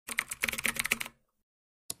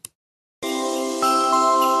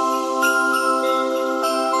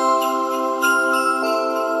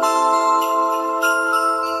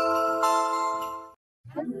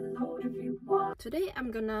Today I'm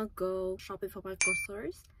gonna go shopping for my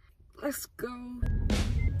groceries. Let's go!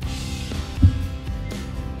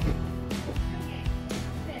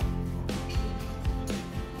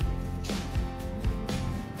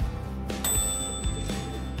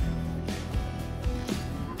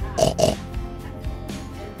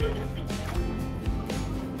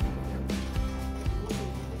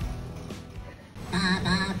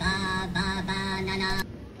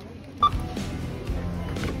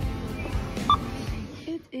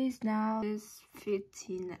 Now it's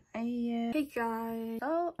 15 AM. Hey guys,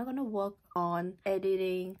 so I'm gonna work on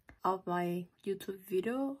editing of my YouTube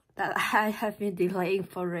video that I have been delaying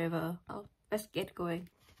forever. So let's get going.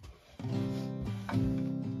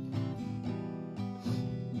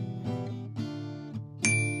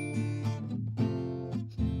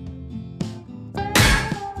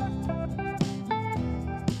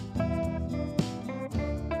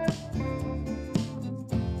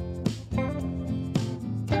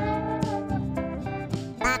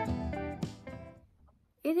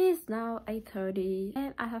 It is now 8:30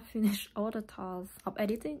 and I have finished all the tasks of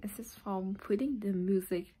editing except from putting the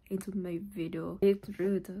music into my video. It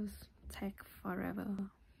really does take forever.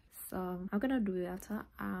 So I'm gonna do it after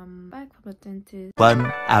I'm back from the dentist.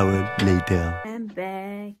 1 hour later. I'm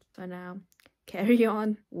back. So now carry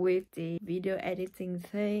on with the video editing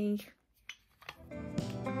thing.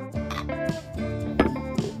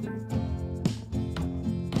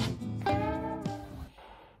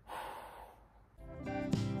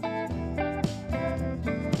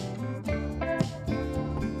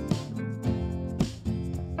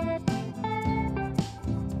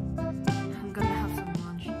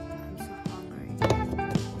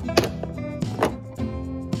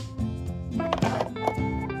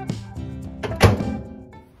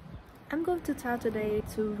 To town today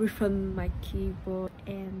to refund my keyboard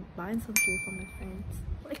and buy some food for my friends.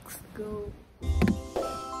 Let's go.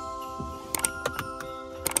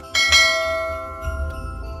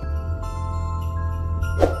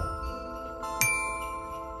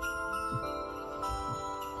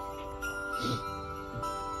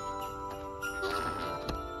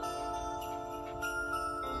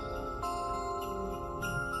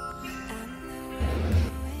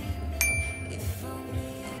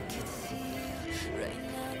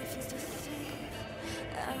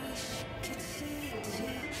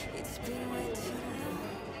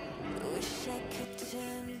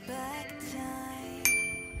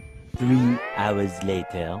 Three hours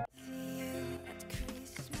later.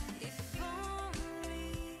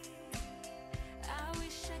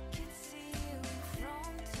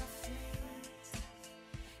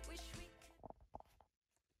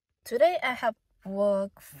 Today I have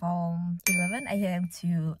work from 11 AM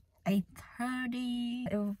to 8:30.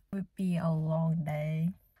 It will be a long day.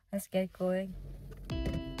 Let's get going.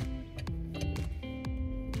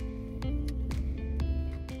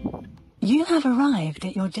 You have arrived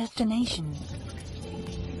at your destination.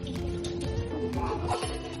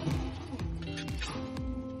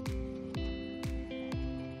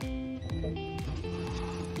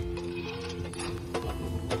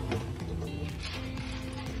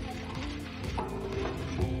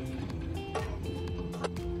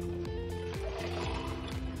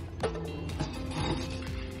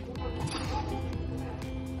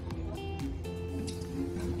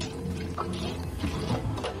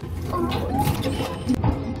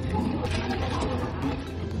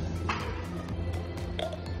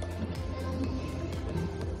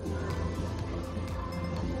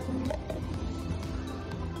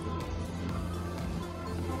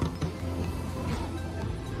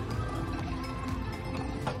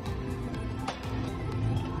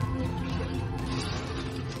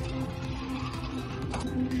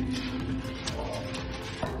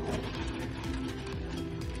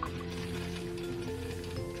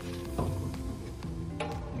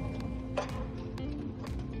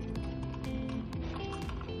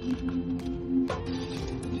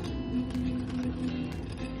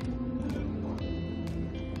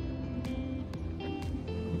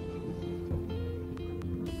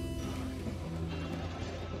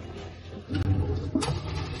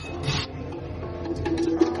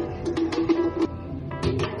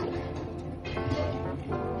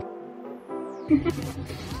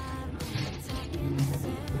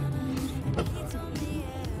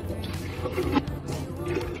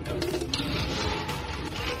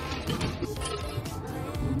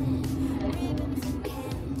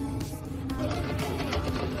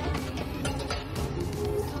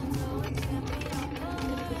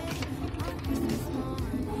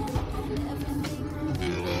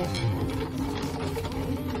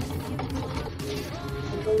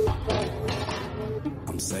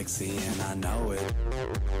 sexy and I know it.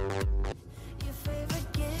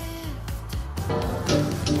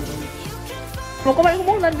 Mà có bạn có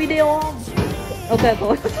muốn lên video không? Ok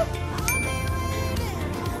thôi.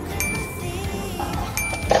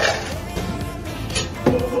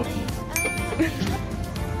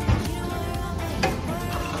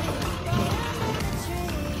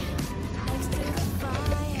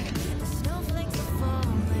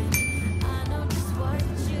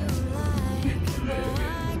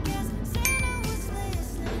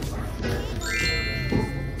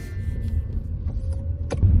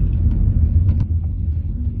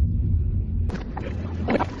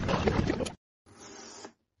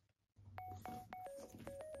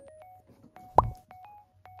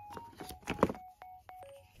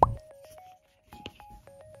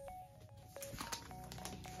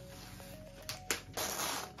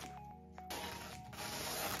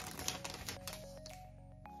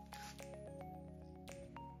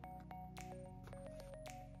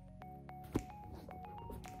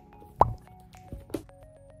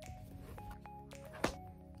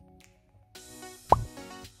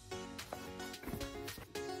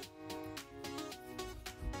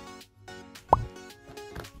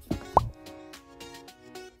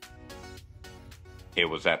 It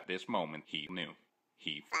was at this moment he knew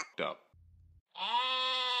he fucked up.